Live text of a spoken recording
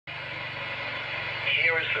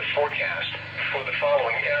Here is the forecast for the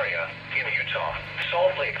following area in Utah.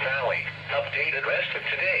 Salt Lake Valley, updated rest of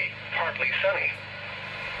today, partly sunny.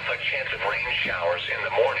 A chance of rain showers in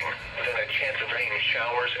the morning, then a chance of rain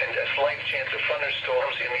showers and a slight chance of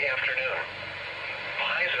thunderstorms in the afternoon.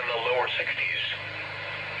 Highs in the lower 60s.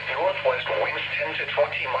 Northwest winds 10 to 20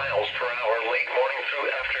 miles per hour late morning through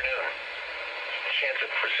afternoon. Chance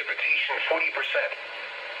of precipitation 40%.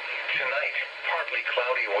 Tonight, partly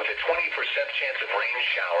cloudy with a 20% chance of rain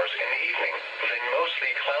showers in the evening, then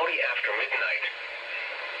mostly cloudy after midnight.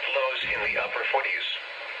 Lows in the upper 40s.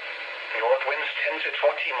 North winds 10 to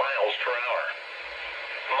 20 miles per hour.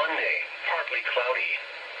 Monday, partly cloudy.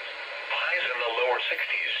 Highs in the lower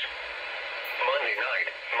 60s. Monday night,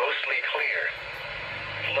 mostly clear.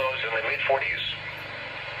 Lows in the mid-40s.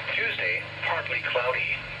 Tuesday, partly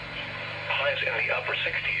cloudy. Highs in the upper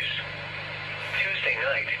 60s. Tuesday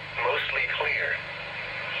night, mostly clear.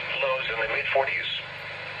 Lows in the mid-40s.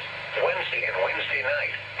 Wednesday and Wednesday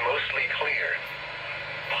night, mostly clear.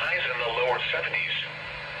 Highs in the lower 70s.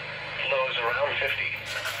 Lows around 50.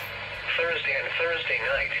 Thursday and Thursday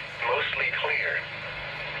night, mostly clear.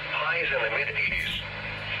 Highs in the mid-80s.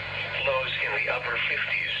 Lows in the upper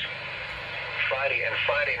 50s. Friday and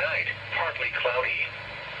Friday night, partly cloudy.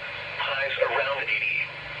 Highs around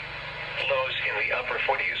 80. Lows in the upper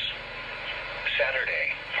 40s.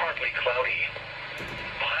 Saturday, partly cloudy.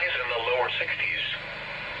 Highs in the lower 60s.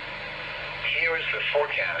 Here is the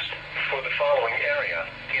forecast for the following area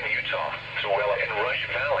in Utah, Zoella and Rush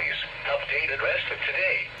Valleys. Updated rest of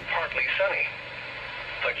today, partly sunny.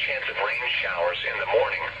 A chance of rain showers in the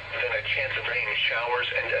morning, then a chance of rain showers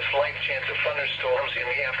and a slight chance of thunderstorms in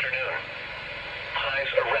the afternoon.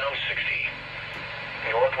 Highs around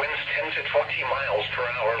 60. North winds 10 to 20 miles per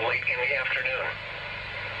hour late in the afternoon.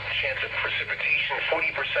 Chance of precipitation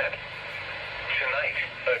 40%. Tonight,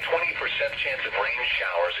 a 20% chance of rain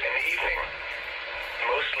showers in the evening.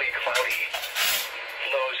 Mostly cloudy.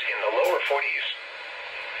 Lows in the lower 40s.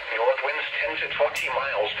 North winds 10 to 20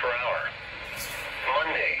 miles per hour.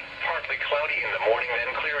 Monday, partly cloudy in the morning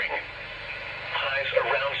then clearing. Highs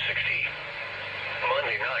around 60.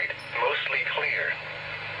 Monday night, mostly clear.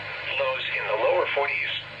 Lows in the lower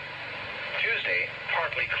 40s. Tuesday,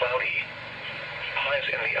 partly cloudy. Highs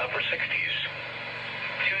in the upper 60s.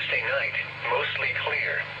 Tuesday night, mostly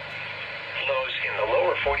clear. Lows in the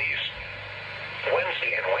lower 40s.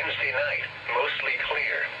 Wednesday and Wednesday night, mostly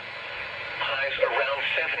clear. Highs around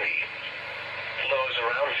 70. Lows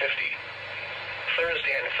around 50.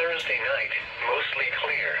 Thursday and Thursday night, mostly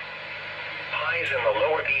clear. Highs in the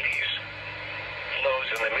lower 80s. Lows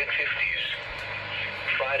in the mid-50s.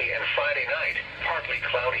 Friday and Friday night, partly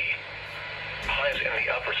cloudy. Highs in the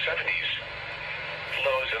upper 70s.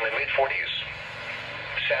 Lows in the mid-40s.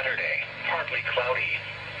 Saturday, partly cloudy.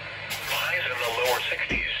 Highs in the lower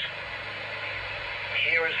 60s.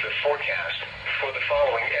 Here is the forecast for the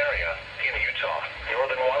following area in Utah.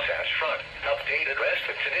 Northern Wasatch Front, updated rest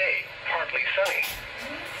of today, partly sunny.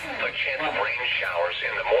 A chance of rain showers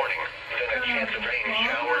in the morning, then a chance of rain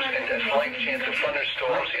showers and a slight chance of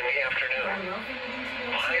thunderstorms in the afternoon.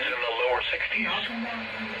 Highs in the lower 60s.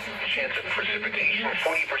 Chance of precipitation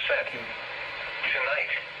 40%.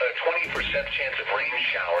 Tonight, a 20% chance of rain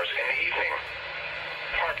showers in the evening.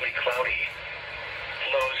 Partly cloudy.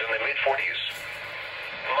 Lows in the mid-40s.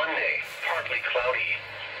 Monday, partly cloudy.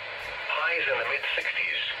 Highs in the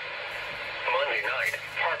mid-60s. Monday night,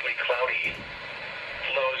 partly cloudy.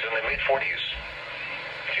 Lows in the mid-40s.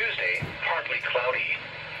 Tuesday, partly cloudy.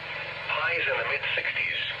 Highs in the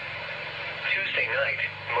mid-60s. Tuesday night,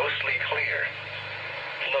 mostly clear.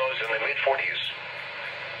 Lows in the mid-40s.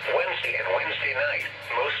 Wednesday and Wednesday night,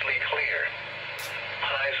 mostly clear.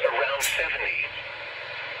 Highs around 70.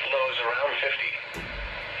 Lows around 50.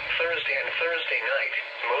 Thursday and Thursday night,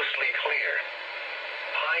 mostly clear.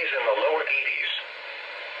 Highs in the lower 80s.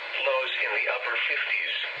 Lows in the upper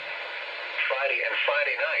 50s. Friday and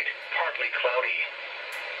Friday night, partly cloudy.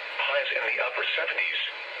 Highs in the upper 70s.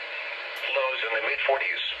 Lows in the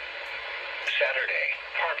mid-40s. Saturday,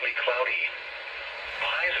 partly cloudy.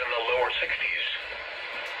 Highs in the lower 60s.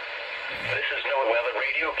 This is NOAA Weather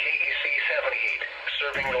Radio KEC78,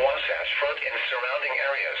 serving the Wasatch Front and surrounding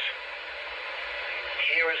areas.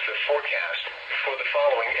 Here is the forecast for the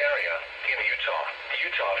following area in Utah.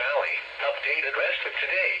 Utah Valley, updated rest of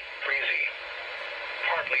today, breezy.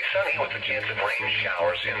 Partly sunny with a chance of rain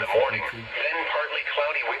showers in the morning, then partly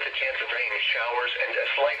cloudy with a chance of rain showers and a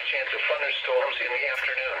slight chance of thunderstorms in the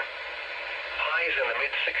afternoon. Highs in the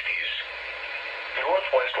mid-60s.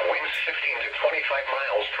 Northwest winds 15 to 25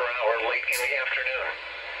 miles per hour late in the afternoon.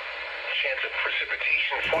 Chance of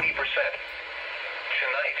precipitation 40%.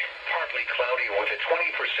 Tonight, partly cloudy with a 20%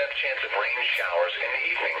 chance of rain showers in the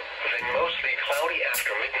evening, then mostly cloudy after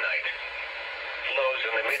midnight. Lows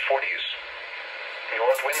in the mid-40s.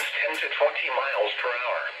 North winds 10 to 20 miles per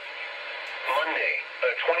hour. Monday,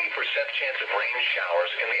 a 20% chance of rain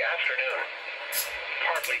showers in the afternoon.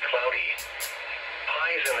 Partly cloudy.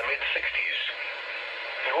 Highs in the mid-60s.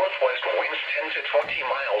 Northwest winds 10 to 20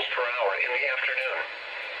 miles per hour in the afternoon.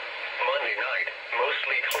 Monday night,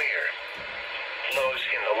 mostly clear. Lows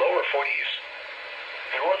in the lower 40s.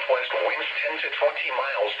 Northwest winds 10 to 20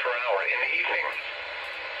 miles per hour in the evening.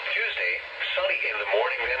 Tuesday, sunny in the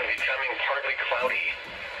morning then becoming partly cloudy.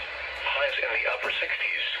 Highs in the upper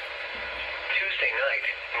 60s. Tuesday night,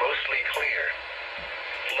 mostly clear.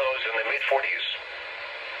 Lows in the mid-40s.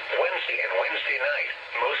 Wednesday and Wednesday night,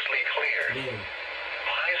 mostly clear.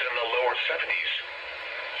 Highs in the lower 70s.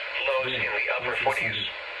 Lows in the upper 40s.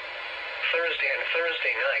 Thursday and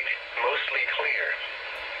Thursday night, mostly clear.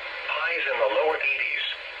 Highs in the lower 80s.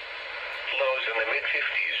 Lows in the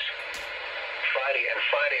mid-50s. Friday and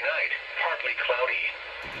Friday night, partly cloudy.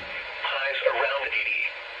 Highs around 80.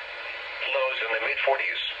 Lows in the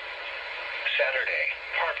mid-40s. Saturday,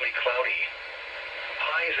 partly cloudy.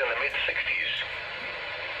 Highs in the mid-60s.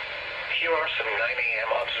 Here are some 9 a.m.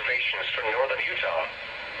 observations from northern Utah.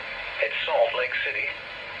 At Salt Lake City,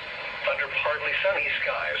 under partly sunny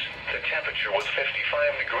skies, the temperature was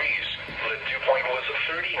 55 degrees. The dew point was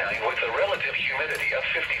 39 with a relative humidity of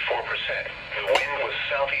 54%. The wind was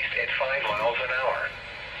southeast at 5 miles an hour.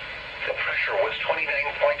 The pressure was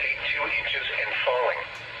 29.82 inches and falling.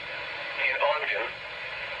 In Ogden,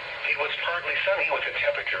 it was partly sunny with a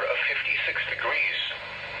temperature of 56 degrees.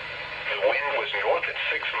 The wind was north at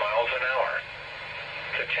 6 miles an hour.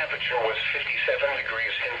 The temperature was 57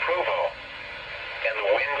 degrees in Provo, and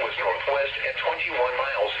the wind was northwest at 21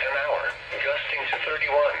 miles an hour, gusting to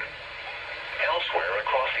 31. Elsewhere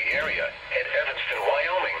across the area, at Evanston,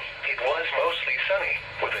 Wyoming, it was mostly sunny,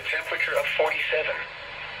 with a temperature of 47.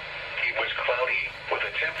 It was cloudy, with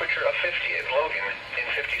a temperature of 50 at Logan and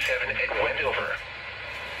 57 at Wendover.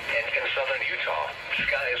 And in southern Utah,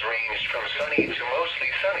 skies ranged from sunny to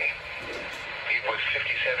mostly sunny. It was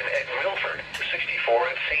 57 at Milford, 64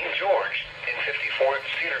 at St. George, and 54 at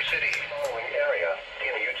Cedar City. Following area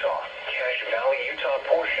in Utah, Cache Valley, Utah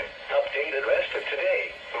portion, updated rest of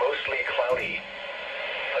today, mostly cloudy.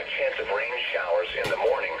 A chance of rain showers in the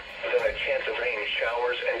morning, then a chance of rain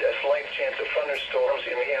showers and a slight chance of thunderstorms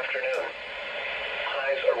in the afternoon.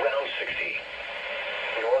 Highs around 60.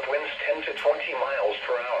 North winds 10 to 20 miles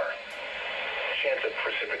per hour. Chance of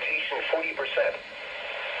precipitation 40%.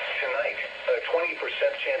 Tonight, a 20%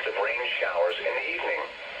 chance of rain showers in the evening.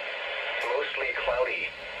 Mostly cloudy.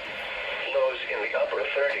 Lows in the upper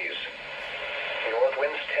 30s. North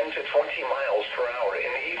winds 10 to 20 miles per hour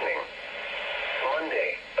in the evening.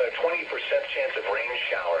 Monday, a 20% chance of rain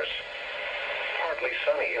showers. Partly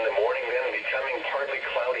sunny in the morning then becoming partly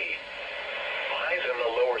cloudy. Highs in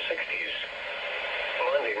the lower 60s.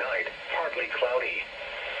 Monday night, partly cloudy.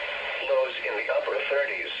 Lows in the upper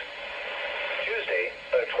 30s. Tuesday,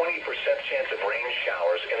 a 20% chance of rain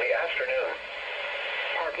showers in the afternoon.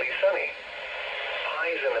 Partly sunny.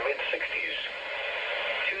 Highs in the mid-60s.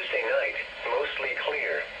 Tuesday night, mostly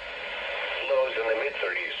clear. Lows in the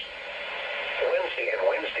mid-30s. Wednesday and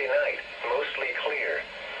Wednesday night, mostly clear.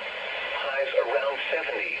 Highs around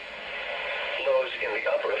 70. Lows in the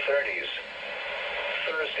upper 30s.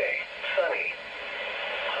 Thursday, sunny.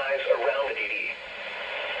 Highs around 80.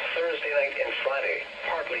 Thursday night and Friday,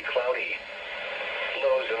 partly cloudy.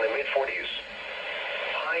 Lows in the mid-40s.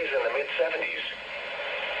 Highs in the mid-70s.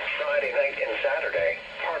 Friday night and Saturday,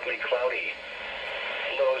 partly cloudy.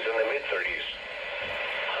 Lows in the mid-30s.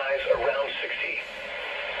 Highs around 60.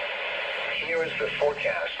 Here is the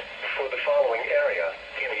forecast for the following area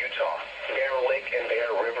in Utah, Bear Lake and Bear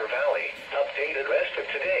River Valley. Updated rest of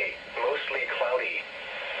today, mostly cloudy.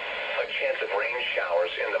 A chance of rain showers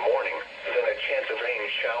in the morning, then a chance of rain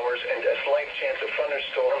showers and a slight chance of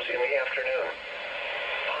thunderstorms in the afternoon.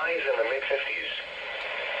 Highs in the mid-50s.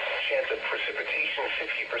 Chance of precipitation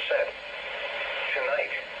 50%.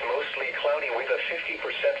 Tonight, mostly cloudy with a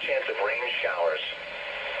 50% chance of rain showers.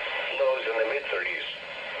 Lows in the mid-30s.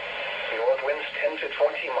 North winds 10 to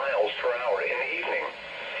 20 miles per hour in the evening.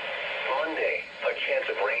 Monday, a chance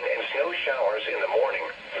of rain and snow showers in the morning,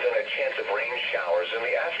 then a chance of rain showers in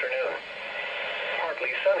the afternoon.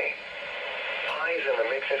 Partly sunny. Highs in the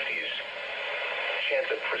mid-50s.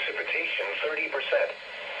 Chance of precipitation 30%.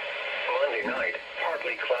 Monday night,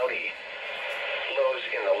 partly cloudy. Lows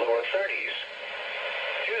in the lower 30s.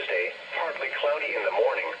 Tuesday, partly cloudy in the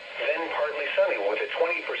morning, then partly sunny with a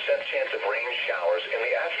 20% chance of rain showers in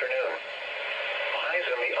the afternoon. Highs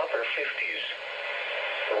the upper 50s.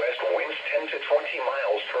 West winds 10 to 20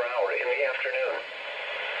 miles per hour in the afternoon.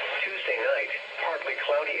 Tuesday night, partly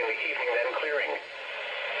cloudy in the evening, then clearing.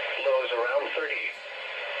 Lows around 30.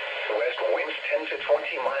 West winds 10 to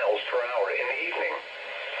 20 miles per hour in the evening.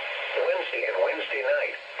 Wednesday and Wednesday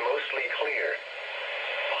night, mostly clear.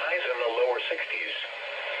 Highs in the lower 60s.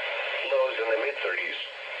 Lows in the mid-30s.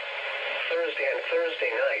 Thursday and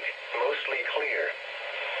Thursday night, mostly clear.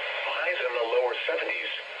 Highs in the lower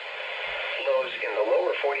 70s. Lows in the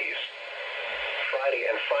lower 40s. Friday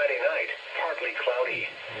and Friday night, partly cloudy.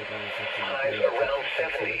 Highs around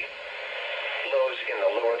 70. Lows in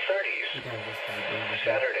the lower 30s.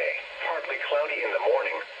 Saturday, partly cloudy in the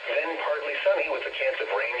morning, then partly sunny with a chance of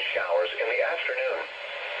rain showers in the afternoon.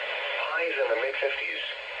 Highs in the mid-50s.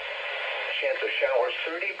 Chance of showers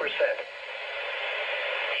 30%.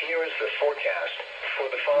 Here is the forecast for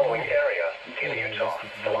the following area in Utah.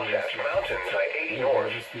 The Wasatch Mountains, I-80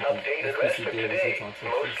 North, updated rest of today,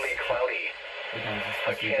 mostly cloudy.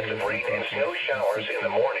 A chance of rain and snow showers in the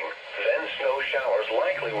morning, then snow showers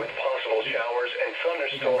likely with possible showers and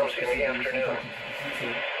thunderstorms in the afternoon.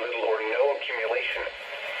 Little or no accumulation.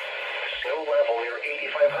 Snow level near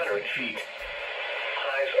 8,500 feet.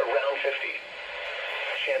 Highs around 50.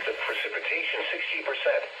 Chance of precipitation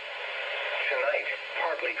 60%. Tonight,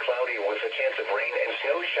 partly cloudy with a chance of rain and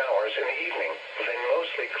snow showers in the evening, then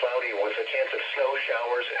mostly cloudy with a chance of snow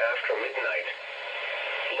showers after midnight.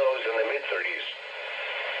 Lows in the mid-30s.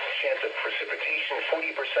 Chance of precipitation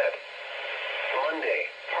 40%. Monday,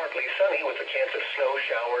 partly sunny with a chance of snow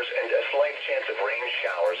showers and a slight chance of rain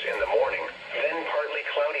showers in the morning, then partly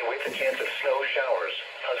cloudy with a chance of snow showers,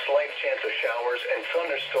 a slight chance of showers and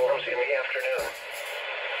thunderstorms in the afternoon.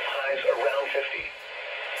 Highs around 50.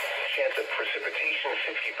 Chance of precipitation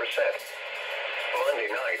 50%. Monday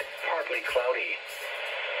night, partly cloudy.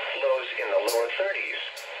 Lows in the lower 30s.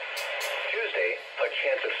 Tuesday, a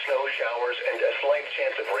chance of snow showers and a slight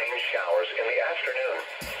chance of rain showers in the afternoon.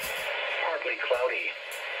 Partly cloudy.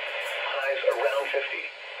 Highs around 50.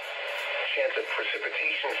 Chance of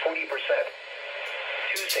precipitation 40%.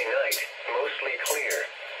 Tuesday night, mostly clear.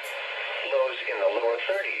 Lows in the lower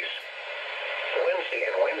 30s. Wednesday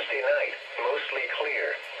and Wednesday night, mostly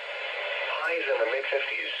clear. Highs in the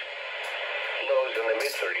mid-50s. Lows in the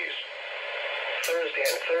mid-30s. Thursday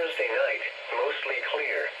and Thursday night, mostly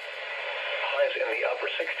clear. Highs in the upper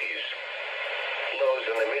 60s. Lows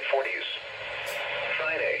in the mid-40s.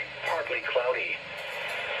 Friday, partly cloudy.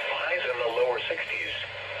 Highs in the lower 60s.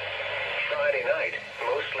 Friday night,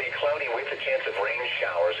 mostly cloudy with a chance of rain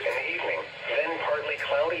showers in the evening, then partly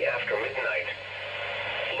cloudy after midnight.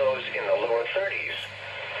 Lows in the lower 30s.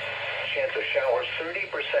 Chance of showers 30%.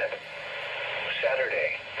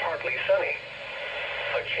 Saturday, partly sunny.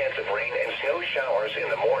 A chance of rain and snow showers in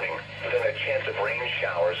the morning, then a chance of rain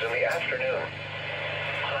showers in the afternoon.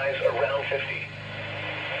 Highs around 50.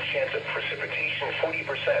 Chance of precipitation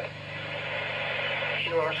 40%.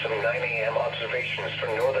 Here are some 9 a.m. observations for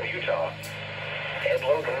northern Utah. At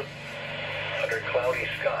Logan, under cloudy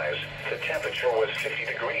skies, the temperature was 50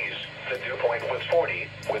 degrees. The dew point was 40,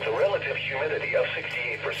 with a relative humidity of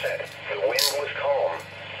 68%. The wind was calm.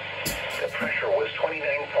 The pressure was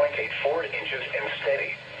 29.84 inches and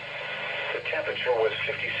steady. The temperature was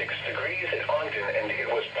 56 degrees at Ogden, and it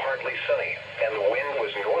was partly sunny, and the wind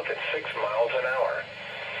was north at 6 miles an hour.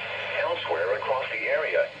 Elsewhere across the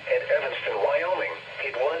area, at Evanston, Wyoming,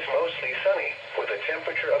 it was mostly sunny, with a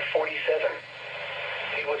temperature of 47.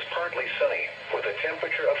 It was partly sunny, with a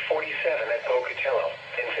temperature of 47 at Pocatello,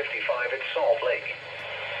 and 55 at Salt Lake.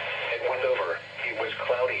 At Wendover, it was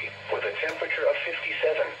cloudy, with a temperature of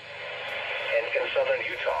 57. And in southern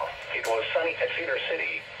Utah, it was sunny at Cedar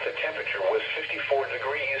City. The temperature was 54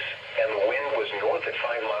 degrees, and the wind was north at 5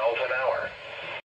 miles an hour.